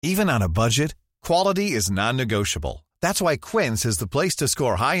Even on a budget, quality is non-negotiable. That's why Quince is the place to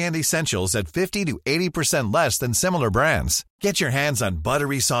score high-end essentials at 50 to 80% less than similar brands. Get your hands on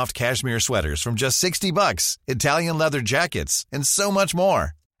buttery soft cashmere sweaters from just $60, Italian leather jackets, and so much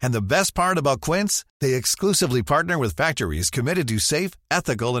more. And the best part about Quince, they exclusively partner with factories committed to safe,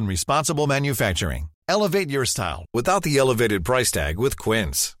 ethical, and responsible manufacturing. Elevate your style without the elevated price tag with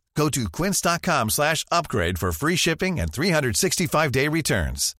Quince. Go to quince.com/upgrade for free shipping and 365-day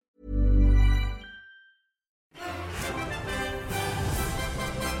returns.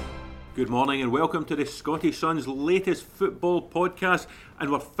 Good morning and welcome to the Scottish Sun's latest football podcast, and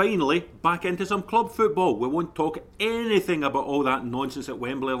we're finally back into some club football. We won't talk anything about all that nonsense at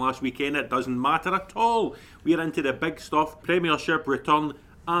Wembley last weekend. It doesn't matter at all. We're into the big stuff, Premiership return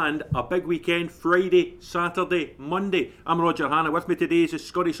and a big weekend, Friday, Saturday, Monday. I'm Roger Hanna. With me today is the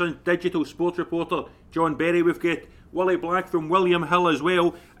Scottish Sun's digital sports reporter John Berry. We've got Willie Black from William Hill as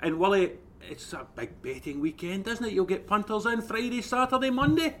well. And Willie, it's a big betting weekend, isn't it? You'll get punters in Friday, Saturday,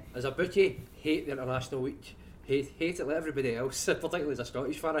 Monday. As a bookie, hate the international week. Hate it like everybody else. Particularly as a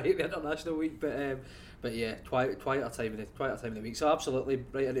Scottish fan, I hate the international week. But yeah, quieter time of the week. So absolutely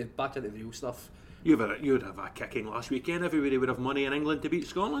back into the real stuff. You'd have a kicking last weekend. Everybody would have money in England to beat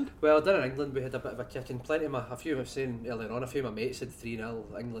Scotland. Well, down in England we had a bit of a kicking. A few of my mates had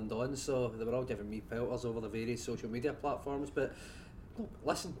 3-0 England on, so they were all giving me pelters over the various social media platforms. But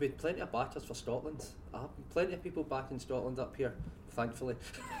listen, we had plenty of backers for Scotland. Plenty of people backing Scotland up here, thankfully.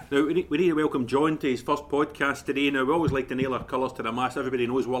 Now, we need to welcome John to his first podcast today. Now, we always like to nail our colours to the mast. Everybody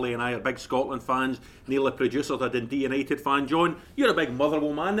knows Willie and I are big Scotland fans. Neil, the producer's a Dundee United fan. John, you're a big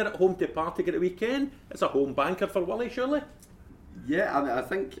Motherwell man. They're at home to Partick at the weekend. It's a home banker for Willie, surely? Yeah, I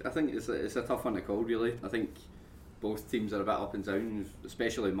think it's a tough one to call, really. I think both teams are a bit up and down,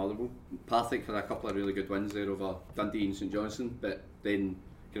 especially Motherwell. Partick had a couple of really good wins there over Dundee and St Johnstone, but then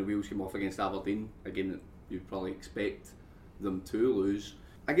kind of wheels came off against Aberdeen, a game that you'd probably expect them to lose.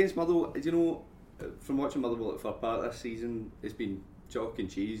 Against Motherwell, from watching Motherwell at Fir Park this season, it's been chalk and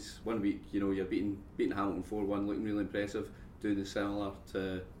cheese. 1 week, you're beating Hamilton 4-1, looking really impressive, doing the similar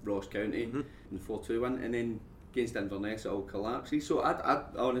to Ross County in the 4-2 win, and then against Inverness it all collapses. So I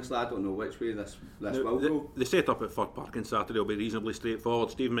honestly don't know which way this will go. The set-up at Fir Park on Saturday will be reasonably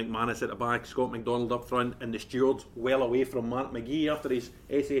straightforward. Stephen McManus at the back, Scott McDonald up front, and the stewards well away from Mark McGee after his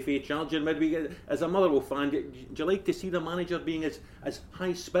SFA charge in midweek. As a Motherwell fan, do you like to see the manager being as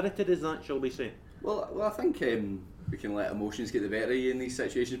high-spirited as that, shall we say? Well, I think we can let emotions get the better of you in these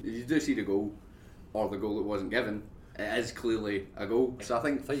situations. If you do see the goal, or the goal that wasn't given, it is clearly a goal. So I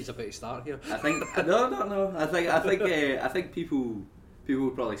think he's about to start here. I think no. I think people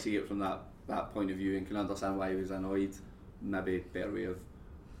would probably see it from that point of view and can understand why he was annoyed. Maybe a better way of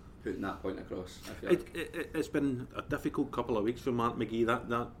putting that point across. It's been a difficult couple of weeks for Mark McGee.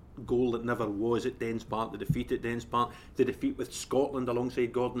 That goal that never was at Dens Park, the defeat at Dens Park, the defeat with Scotland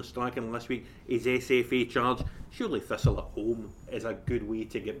alongside Gordon Strachan last week, his SFA charge. Surely Thistle at home is a good way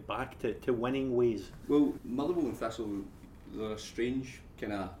to get back to winning ways. Well, Motherwell and Thistle, they're a strange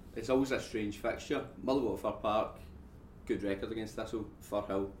it's always a strange fixture. Motherwell at Fir Park, good record against Thistle.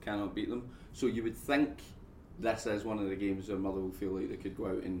 Firhill cannot beat them. So you would think this is one of the games where Motherwell feel like they could go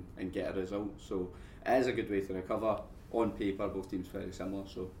out and get a result. So it is a good way to recover. On paper, both teams very similar,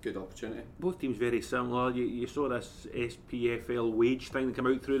 so good opportunity. Both teams very similar. You saw this SPFL wage thing come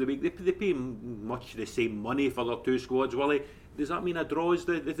out through the week. They pay much the same money for their two squads, Willie. Does that mean a draw is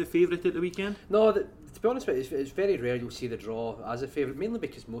the favourite at the weekend? No, to be honest with you, it's very rare you'll see the draw as a favourite, mainly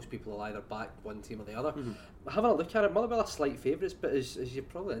because most people will either back one team or the other. Having a look at it, Motherwell are slight favourites, but as you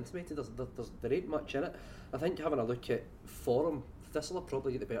probably intimated, there ain't much in it. I think having a look at form, Thistle will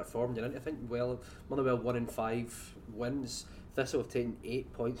probably get the better form. I think Motherwell 1-5 wins. Thistle have taken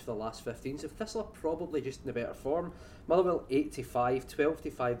 8 points for the last 15, so Thistle are probably just in the better form. Motherwell 8-5,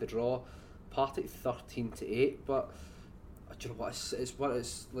 12-5 the draw, Partick 13-8. But do you know what? It's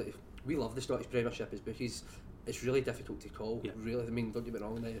like, we love the Scottish Premiership as bookies. It's really difficult to call. Yeah. Really, don't get me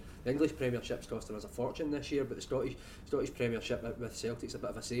wrong. The English Premiership's costing us a fortune this year, but the Scottish Premiership with Celtic's a bit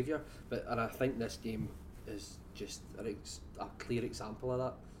of a saviour. And I think this game is just a clear example of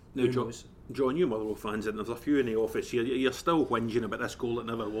that. Now, John, you Motherwell fans, and there's a few in the office here, you're still whinging about this goal that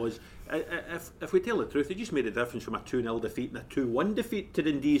never was. If we tell the truth, they just made a difference from a 2-0 defeat and a 2-1 defeat to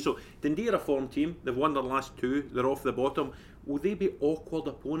Dundee. So Dundee are a form team, they've won their last two, they're off the bottom. Will they be awkward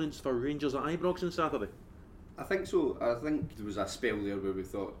opponents for Rangers at Ibrox on Saturday? I think so. I think there was a spell there where we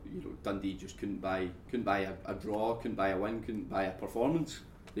thought, Dundee just couldn't buy a draw, couldn't buy a win, couldn't buy a performance.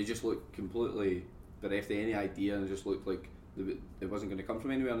 They just looked completely bereft of any idea, and it just looked like it wasn't going to come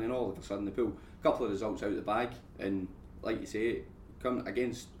from anywhere. And then all of a sudden they pull a couple of results out of the bag, and like you say, come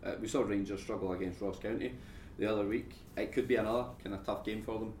against, we saw Rangers struggle against Ross County the other week. It could be another kind of tough game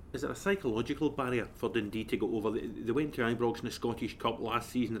for them. Is it a psychological barrier for Dundee to go over? They went to Ibrox in the Scottish Cup last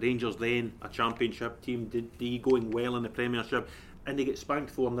season. Rangers then a championship team, Dundee going well in the Premiership, and they get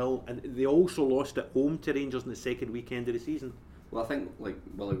spanked 4-0, and they also lost at home to Rangers in the second weekend of the season. Well, I think, like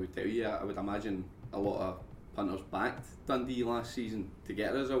Willie would tell you, I would imagine a lot of punters backed Dundee last season to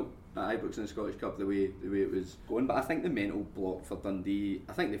get a result at Ibrox in the Scottish Cup the way it was going. But I think the mental block for Dundee,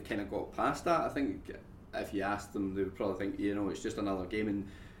 I think they've kind of got past that. I think if you asked them, they would probably think, it's just another game. And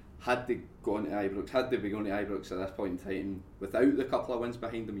had they been going to Ibrox at this point in time without the couple of wins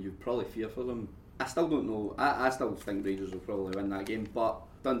behind them, you'd probably fear for them. I still don't know. I still think Rangers will probably win that game, but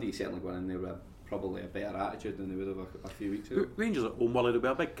Dundee certainly going in there with probably a better attitude than they would have a few weeks ago. Rangers at home, well, there'll be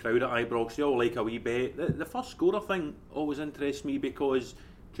a big crowd at Ibrox. They all like a wee bet. The first scorer thing always interests me because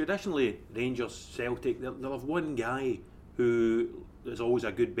traditionally Rangers, Celtic, they'll have one guy who is always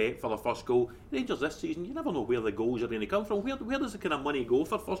a good bet for the first goal. Rangers this season, you never know where the goals are going to come from. Where does the kind of money go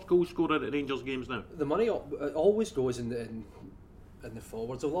for first goal scorer at Rangers games now? The money always goes in the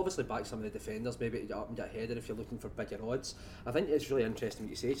forwards. They'll obviously back some of the defenders, maybe up and get ahead if you're looking for bigger odds. I think it's really interesting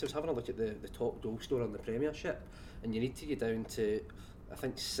what you say. So I was having a look at the top goal scorer in the Premiership, and you need to get down to, I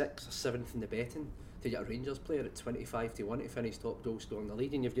think, 6th or 7th in the betting to get a Rangers player at 25-1 to finish top goal scorer in the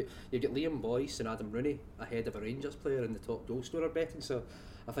league. And you've got Liam Boyce and Adam Rooney ahead of a Rangers player in the top goal scorer betting. So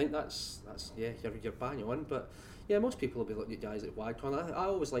I think that's you're bang on. But yeah, most people will be looking at guys like Wagcon. I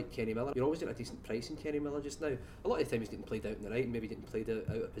always like Kenny Miller. You're always getting a decent price in Kenny Miller just now. A lot of the time he's getting played out in the right and maybe getting played out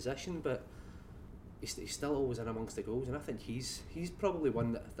of position, but he's still always in amongst the goals, and I think he's probably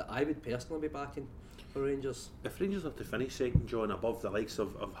one that I would personally be backing for Rangers. If Rangers are to finish second, John, above the likes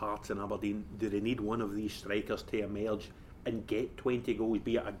of Hearts and Aberdeen, do they need one of these strikers to emerge and get 20 goals,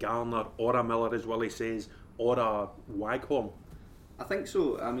 be it a Garner or a Miller, as Willie says, or a Waghorn? I think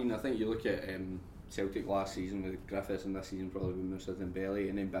so. I mean, I think you look at Celtic last season with Griffiths, and this season probably with Moussa Dembele,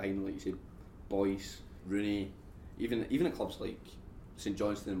 and then behind them, like you said, Boyce, Rooney, even at clubs like St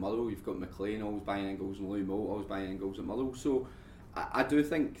Johnstone and Motherwell, you've got McLean always buying in goals and Louis Moult always buying in goals at Motherwell. So I do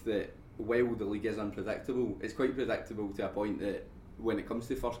think that while the league is unpredictable, it's quite predictable to a point that when it comes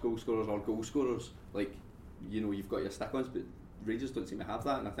to first goal scorers or goal scorers, like, you've got your stick-ons, but Rangers don't seem to have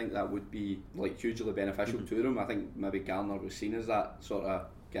that, and I think that would be like hugely beneficial to them. I think maybe Garner was seen as that sort of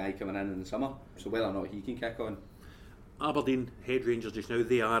guy coming in the summer, so whether or not he can kick on. Aberdeen head Rangers just now,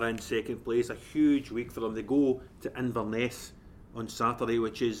 they are in second place. A huge week for them. They go to Inverness on Saturday,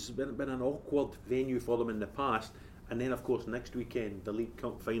 which has been an awkward venue for them in the past, and then of course next weekend the League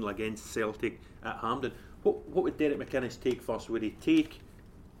Cup final against Celtic at Hampden. What would Derek McInnes take first? Would he take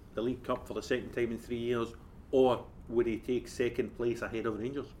the League Cup for the second time in 3 years, or would he take second place ahead of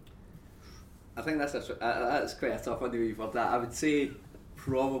Rangers? I think that's quite a tough one to be for that. I would say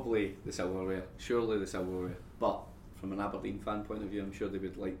probably the silverware, surely the silverware, but from an Aberdeen fan point of view, I'm sure they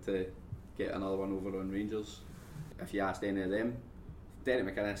would like to get another one over on Rangers. If you asked any of them,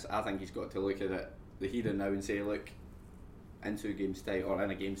 Derek McInnes, I think he's got to look at it the here and now and say, look, in 2 games time, or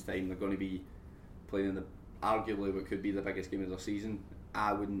in a game's time, they're going to be playing in arguably what could be the biggest game of their season.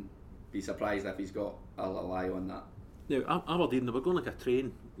 I wouldn't be surprised if he's got a little eye on that. Now, Aberdeen, they were going like a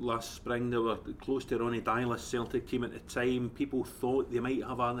train last spring. They were close to Ronnie Dylas' Celtic team at the time. People thought they might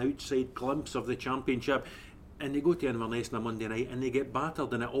have an outside glimpse of the championship, and they go to Inverness on a Monday night and they get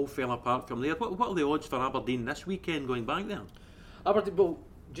battered, and it all fell apart from there. What are the odds for Aberdeen this weekend going back there? Aberdeen, well,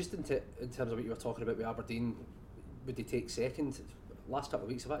 just in terms of what you were talking about with Aberdeen, would they take second? Last couple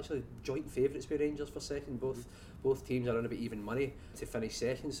of weeks have actually joint favourites with Rangers for second. Both teams are on a bit even money to finish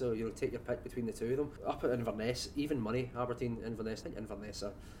second, so take your pick between the two of them. Up at Inverness, even money, Aberdeen, Inverness. I think Inverness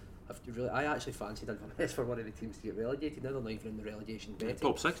I actually fancied Inverness for one of the teams to get relegated. Now they're not even in the relegation betting.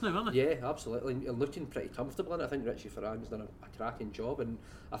 Top 6 now, aren't they? Yeah, absolutely, and looking pretty comfortable in it. I think Richie Farran's done a cracking job, and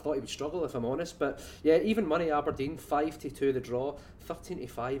I thought he would struggle, if I'm honest. But yeah, even money, Aberdeen 5-2 the draw,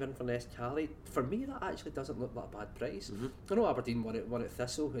 13-5 Inverness Cali. For me, that actually doesn't look like a bad price. I know Aberdeen won at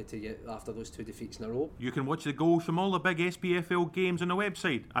Thistle after those 2 defeats in a row. You can watch the goals from all the big SPFL games on the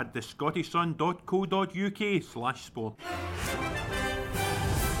website at thescottishsun.co.uk/sport.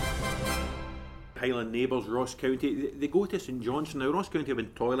 Highland neighbours, Ross County, they go to St Johnstone. Now, Ross County have been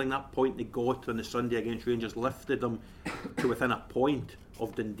toiling. That point they got on the Sunday against Rangers lifted them to within a point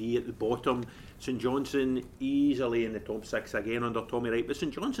of Dundee at the bottom. St Johnstone easily in the top 6 again under Tommy Wright, but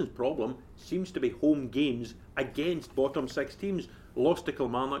St Johnstone's problem seems to be home games against bottom 6 teams. Lost to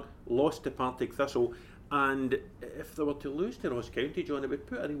Kilmarnock, lost to Partick Thistle, and if they were to lose to Ross County, John, it would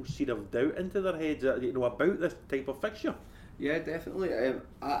put a real seed of doubt into their heads about this type of fixture. Yeah, definitely.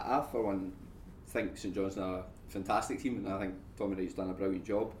 I for one think St Johnstone are fantastic team, and I think Tommy Wright's done a brilliant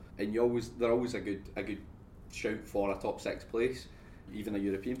job. And they're always a good shout for a top 6 place, even a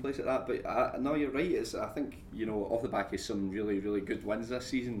European place at that. But no, you're right. I think, off the back of some really, really good wins this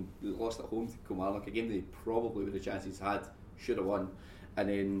season, they lost at home to Kilmarnock, a game they probably with the chances had should have won, and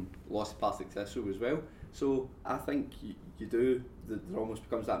then lost to Partick Thistle as well. So I think you do. There almost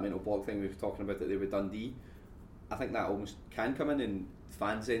becomes that mental block thing we were talking about that they were Dundee. I think that almost can come in, and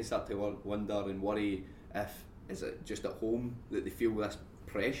fans then start to wonder and worry if is it just at home that they feel this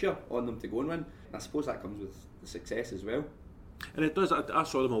pressure on them to go and win. And I suppose that comes with the success as well. And it does. I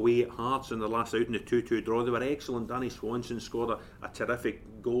saw them away at Hearts in their last out in the 2-2 draw. They were excellent. Danny Swanson scored a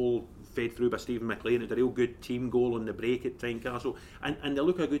terrific goal fed through by Stephen McLean. It was a real good team goal on the break at Tynecastle, and they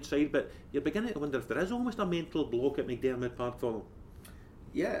look a good side, but you're beginning to wonder if there is almost a mental block at McDermott Park for them.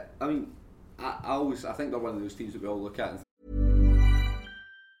 Yeah, I mean, I think they're one of those teams that we all look at and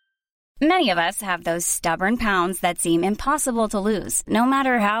Many of us have those stubborn pounds that seem impossible to lose, no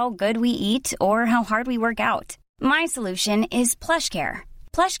matter how good we eat or how hard we work out. My solution is PlushCare.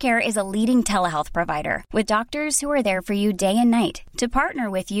 PlushCare is a leading telehealth provider with doctors who are there for you day and night to partner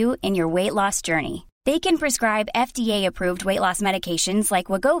with you in your weight loss journey. They can prescribe FDA-approved weight loss medications like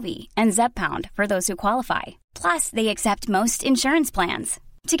Wegovy and Zepbound for those who qualify. Plus, they accept most insurance plans.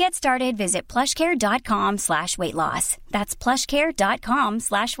 To get started, visit plushcare.com/weightloss. That's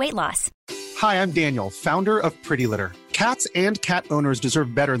plushcare.com/weightloss. Hi, I'm Daniel, founder of Pretty Litter. Cats and cat owners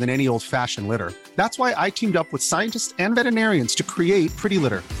deserve better than any old-fashioned litter. That's why I teamed up with scientists and veterinarians to create Pretty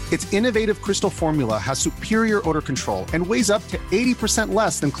Litter. Its innovative crystal formula has superior odor control and weighs up to 80%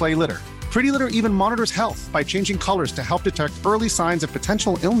 less than clay litter. Pretty Litter even monitors health by changing colors to help detect early signs of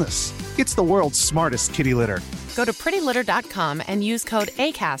potential illness. It's the world's smartest kitty litter. Go to prettylitter.com and use code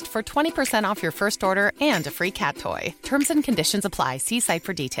ACAST for 20% off your first order and a free cat toy. Terms and conditions apply. See site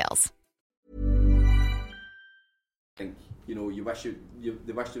for details. I think, they wish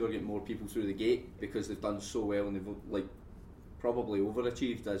they were getting more people through the gate because they've done so well and they've probably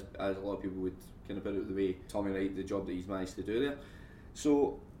overachieved as a lot of people would kind of put it the way Tommy Wright, the job that he's managed to do there.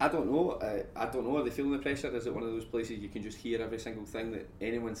 So I don't know. Are they feeling the pressure? Is it one of those places you can just hear every single thing that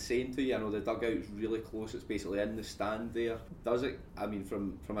anyone's saying to you? I know the dugout's really close. It's basically in the stand there. Does it? I mean,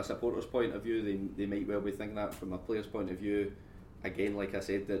 from a supporter's point of view, they might well be thinking that. From a player's point of view, again, like I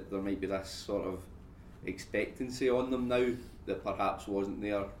said, that there might be this sort of expectancy on them now that perhaps wasn't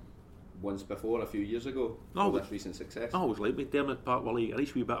there once before a few years ago for this recent success. I always like McDermott Park were like a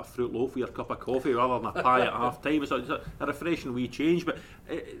nice wee bit of fruit loaf with your cup of coffee rather than a pie at half time. It's a refreshing wee change, but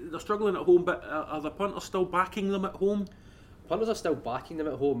they're struggling at home. But are the punters still backing them at home? Punters are still backing them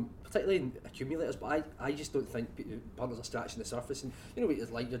at home, particularly in accumulators, but I just don't think punters are scratching the surface. And you know what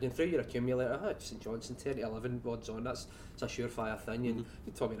it's like, you're going through your accumulator, St Johnstone 10-11 odds on, it's a surefire thing. And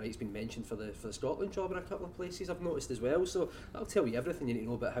Tommy Wright's been mentioned for the Scotland job in a couple of places I've noticed as well, so that'll tell you everything you need to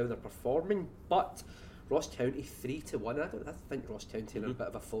know about how they're performing. But Ross County 3-1, I think Ross County are in a bit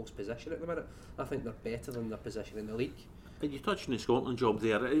of a false position at the minute. I think they're better than their position in the league. You touched on the Scotland job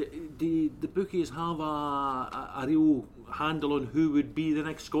there. Do the bookies have a real handle on who would be the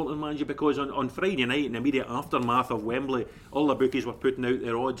next Scotland manager? Because on Friday night, in the immediate aftermath of Wembley, all the bookies were putting out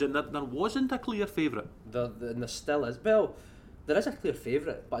their odds, and there wasn't a clear favourite. There still is. Well, there is a clear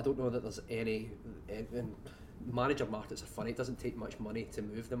favourite, but I don't know that there's any. And manager markets are funny. It doesn't take much money to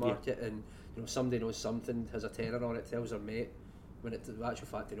move the market, and somebody knows something, has a tenner on it, tells their mate. When in actual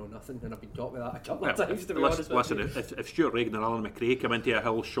fact they know nothing, and I've been taught with that a couple of times, to be honest. Listen, if Stuart Regan and Alan McRae come into a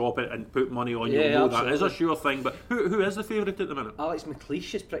Hill shop and put money on you, that is a sure thing. But who is the favourite at the minute? Alex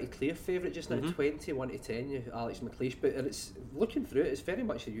McLeish is pretty clear favourite just now, 21-10. Alex McLeish, but it's looking through it, it's very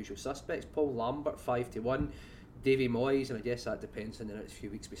much the usual suspects. Paul Lambert 5-1, Davy Moyes, and I guess that depends on the next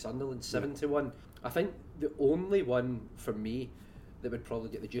few weeks with Sunderland 7-1. I think the only one for me that would probably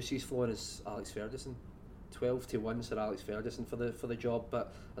get the juices flowing is Alex Ferguson. 12-1 Sir Alex Ferguson for the job,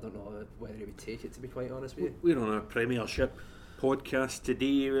 but I don't know whether he would take it, to be quite honest with you. We're on a Premiership podcast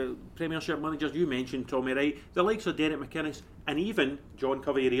today. Premiership managers, you mentioned Tommy Wright, the likes of Derek McInnes, and even John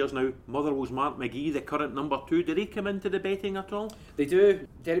Cavaliers now, Motherwell's Mark McGee, the current number 2. Do they come into the betting at all? They do.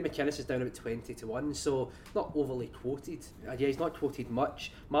 Derek McInnes is down about 20-1, so not overly quoted. He's not quoted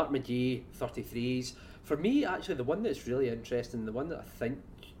much. Mark McGee 33s. For me, actually, the one that's really interesting, the one that I think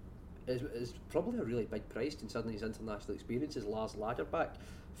is probably a really big price considering his international experience, is Lars Lagerback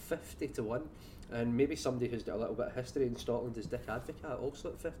 50-1, and maybe somebody who's got a little bit of history in Scotland is Dick Advocaat, also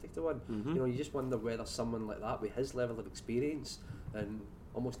at 50-1. You just wonder whether someone like that with his level of experience and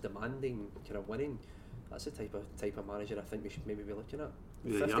almost demanding kind of winning, that's the type of manager I think we should maybe be looking at.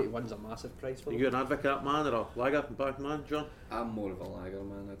 50-1's a massive price for them. You an Advocaat man or a Lagerback man, John? I'm more of a Lager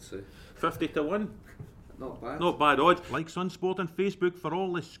man, I'd say. 50-1? Not bad. Not bad odds. Like SunSport on Facebook for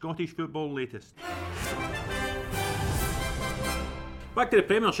all the Scottish football latest. Back to the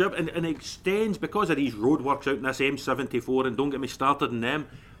Premiership, and it extends because of these roadworks out in this M74, and don't get me started on them.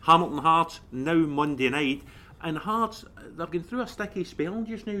 Hamilton Hearts now Monday night, and Hearts, they're going through a sticky spell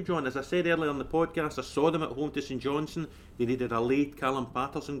just now, John. As I said earlier on the podcast, I saw them at home to St Johnstone. They needed a late Callum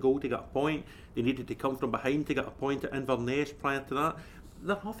Patterson goal to get a point. They needed to come from behind to get a point at Inverness prior to that.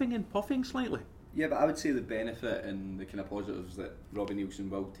 They're huffing and puffing slightly. Yeah, but I would say the benefit and the kind of positives that Robbie Neilson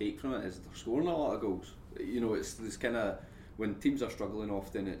will take from it is they're scoring a lot of goals. You know, it's this kind of, when teams are struggling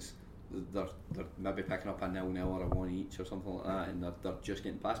often, it's they're maybe picking up a 0-0 or a 1 each or something like that, and they're just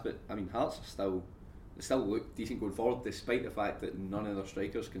getting past. But I mean, Hearts still look decent going forward, despite the fact that none of their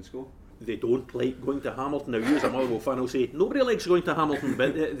strikers can score. They don't like going to Hamilton. Now, you as a Motherwell fan will say nobody likes going to Hamilton,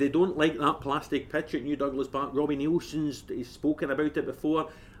 but they don't like that plastic pitch at New Douglas Park. Robbie Neilson's spoken about it before.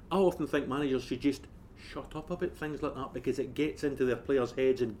 I often think managers should just shut up about things like that, because it gets into their players'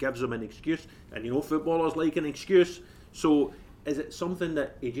 heads and gives them an excuse. And you know, footballers like an excuse. So is it something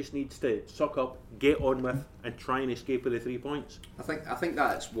that he just needs to suck up, get on with, and try and escape with the 3 points? I think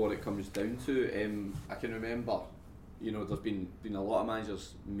that's what it comes down to. I can remember, you know, there's been a lot of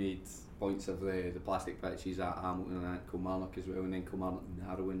managers made points of the plastic pitches at Hamilton and at Kilmarnock as well, and then Kilmarnock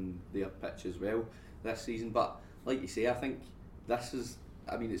narrowing their pitch as well this season. But like you say, I think this is,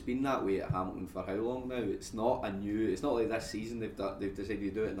 I mean, it's been that way at Hamilton for how long now? It's not like this season they've decided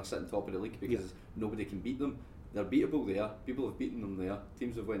to do it and they're sitting top of the league because nobody can beat them. They're beatable there. People have beaten them there.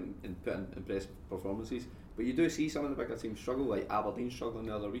 Teams have went and put in impressive performances. But you do see some of the bigger teams struggle, like Aberdeen struggling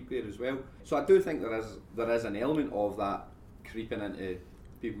the other week there as well. So I do think there is an element of that creeping into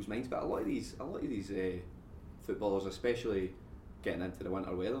people's minds. But a lot of these footballers, especially getting into the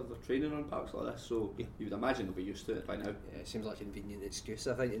winter weather, they're training on parks like this, so you would imagine they'll be used to it by now. Yeah, it seems like a convenient excuse.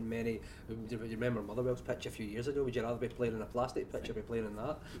 I think in many, you remember Motherwell's pitch a few years ago, would you rather be playing in a plastic pitch or be playing in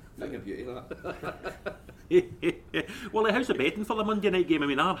that? Thing of beauty, that. Well, how's the betting for the Monday night game? I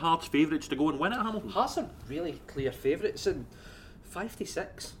mean, are Hearts favourites to go and win at Hamilton? Hearts are really clear favourites, and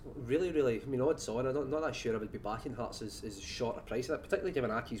 5-6, really, I mean, odds on. I'm not that sure I would be backing Hearts as short a price of that, particularly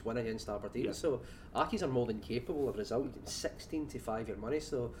given Aki's win against Aberdeen. Yeah. So Aki's are more than capable of resulting in 16-5 your money,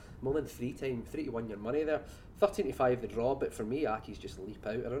 so more than 3 to 1 your money there. 13-5 the draw, but for me, Aki's just leap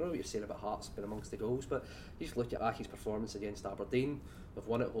out. I don't know what you're saying about Hearts being amongst the goals, but you just look at Aki's performance against Aberdeen. They've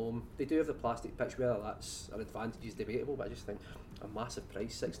won at home. They do have the plastic pitch, whether that's an advantage is debatable, but I just think a massive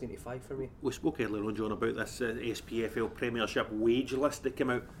price, 16-5 for me. We spoke earlier on, John, about this SPFL Premiership wage list that came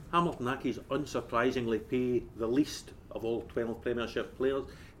out. Hamilton Accies unsurprisingly pay the least of all 12 Premiership players,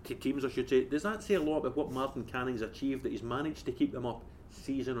 teams I should say. Does that say a lot about what Martin Canning's achieved, that he's managed to keep them up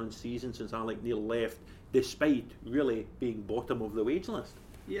season on season since Alec Neil left, despite really being bottom of the wage list?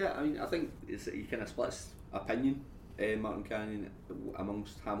 Yeah, I mean, I think he kind of splits opinion, Martin Canning,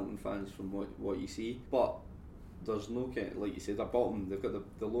 amongst Hamilton fans from what you see, but there's no kind of, like you said, they're bottom. They've got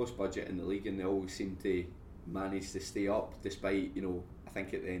the lowest budget in the league, and they always seem to manage to stay up, despite, you know, I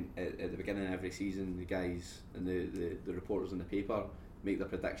think at the beginning of every season, the guys and the reporters in the paper make their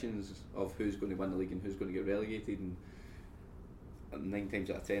predictions of who's going to win the league and who's going to get relegated, and 9 times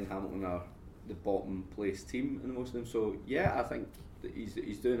out of 10 Hamilton are the bottom placed team in most of them. So yeah, I think that he's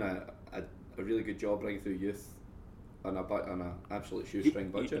doing a really good job bringing through youth on an absolute shoestring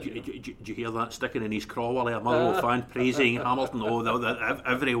budget. Did you hear that sticking in his craw while a Motherwell fan praising Hamilton?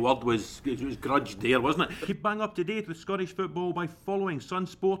 Every word was grudged there, wasn't it? Keep bang up to date with Scottish football by following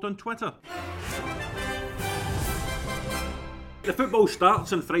SunSport on Twitter. The football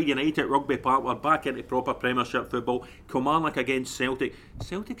starts on Friday night at Rugby Park. We're back into proper Premiership football. Kilmarnock against Celtic.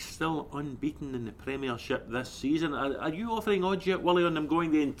 Celtic's still unbeaten in the Premiership this season. Are you offering odds yet, Willie, on them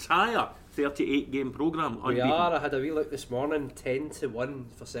going the entire 38-game programme unbeaten? We are. I had a wee look this morning.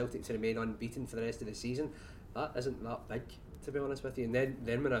 10-1 for Celtic to remain unbeaten for the rest of the season. That isn't that big, to be honest with you. And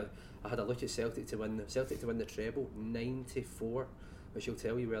then when I had a look at Celtic to win the treble, 9-4. Which will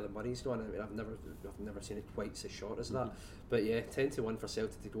tell you where the money's going. I mean, I've never seen it quite so short as that. But yeah, 10-1 for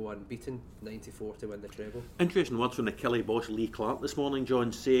Celtic to go unbeaten, 94 to win the treble. Interesting words from the Killie boss Lee Clark this morning,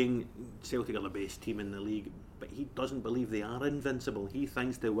 John, saying Celtic are the best team in the league, but he doesn't believe they are invincible. He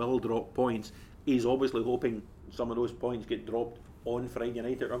thinks they will drop points. He's obviously hoping some of those points get dropped on Friday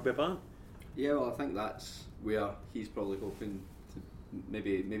night at Rugby Park. Yeah, well, I think that's where he's probably hoping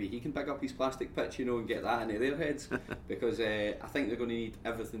maybe he can pick up his plastic pitch, you know, and get that into their heads, because I think they're going to need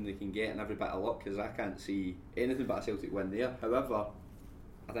everything they can get and every bit of luck, because I can't see anything but a Celtic win there. However,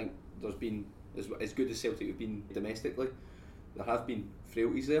 I think there's been, as good as Celtic have been domestically, there have been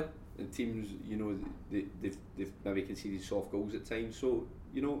frailties there. and teams, you know, they've maybe conceded soft goals at times. So,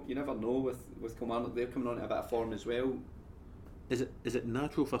 you know, you never know with Kilmarnock. They're coming on to a bit of form as well. Is it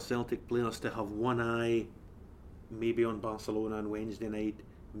natural for Celtic players to have one eye maybe on Barcelona on Wednesday night,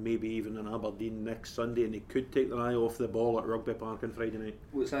 maybe even in Aberdeen next Sunday, and they could take their eye off the ball at Rugby Park on Friday night?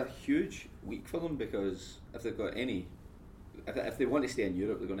 Well, it's a huge week for them, because if they've got if they want to stay in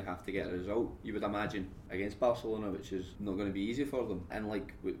Europe, they're going to have to get a result, you would imagine, against Barcelona, which is not going to be easy for them. And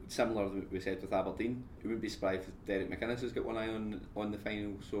like similar to what we said with Aberdeen, it wouldn't be surprised if Derek McInnes has got one eye on the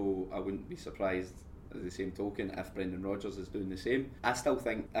final, so I wouldn't be surprised at the same token if Brendan Rodgers is doing the same. I still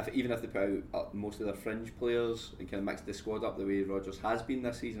think even if they put out most of their fringe players and kind of mix the squad up the way Rodgers has been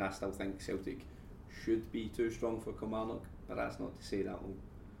this season, I still think Celtic should be too strong for Kilmarnock, but that's not to say that will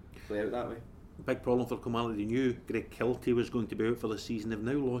play out that way. Big problem for Kilmarnock. They knew Greg Kiltie was going to be out for the season. They've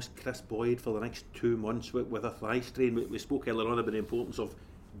now lost Chris Boyd for the next 2 months with a thigh strain. We spoke earlier on about the importance of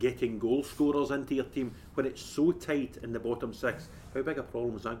getting goal scorers into your team when it's so tight in the bottom six. How big a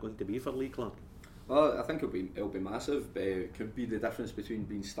problem is that going to be for Lee Clark? Well, I think it'll be massive. It could be the difference between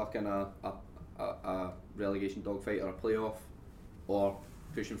being stuck in a relegation dogfight or a playoff, or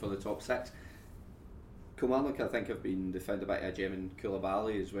pushing for the top six. Kilmarnock, I think, they found a bit of a gem in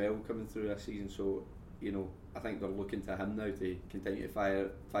Koulibaly as well coming through this season. So, you know, I think they're looking to him now to continue to fire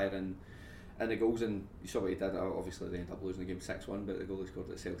in the goals. And you saw what he did. Obviously, they ended up losing the game 6-1, but the goal he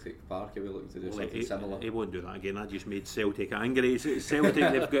scored at Celtic Park, he'll be looking to do something similar. He won't do that again. That just made Celtic angry. Celtic,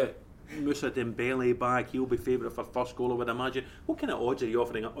 they've got Moussa Dembele back. He'll be favourite for first goal, I would imagine. What kind of odds are you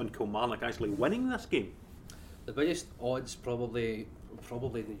offering on Kilmarnock actually winning this game? The biggest odds probably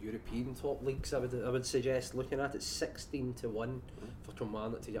in the European top leagues, I would suggest. Looking at it, 16 to 1 for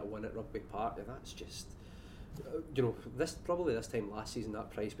Kilmarnock to get a win at Rugby Park, and that's just, you know, this time last season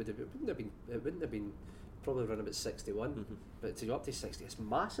that price it wouldn't have been probably around about 61, but to go up to 60, it's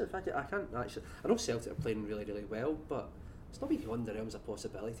massive. I can't actually. I know Celtic are playing really, really well, but it's not beyond the realms of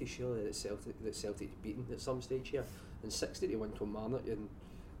possibility, surely, that Celtic beaten at some stage here. And 60 to 1 Kilmarnock, and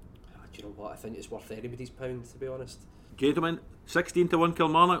do you know what? I think it's worth anybody's pound, to be honest. Gentlemen, 16 to 1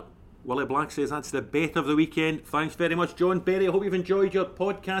 Kilmarnock. Willie Black says that's the bet of the weekend. Thanks very much, John Berry. I hope you've enjoyed your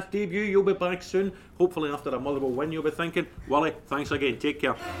podcast debut. You'll be back soon, hopefully after a Motherwell win, you'll be thinking. Willie, thanks again. Take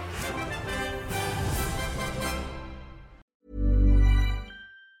care.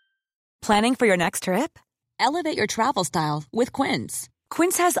 Planning for your next trip? Elevate your travel style with Quince.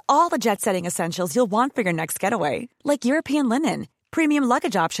 Quince has all the jet-setting essentials you'll want for your next getaway, like European linen, premium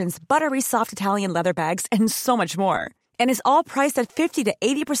luggage options, buttery soft Italian leather bags, and so much more. And is all priced at 50 to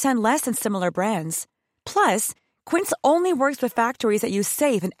 80% less than similar brands. Plus, Quince only works with factories that use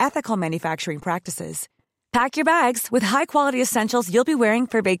safe and ethical manufacturing practices. Pack your bags with high-quality essentials you'll be wearing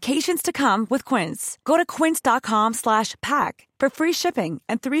for vacations to come with Quince. Go to quince.com/pack for free shipping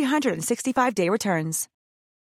and 365-day returns.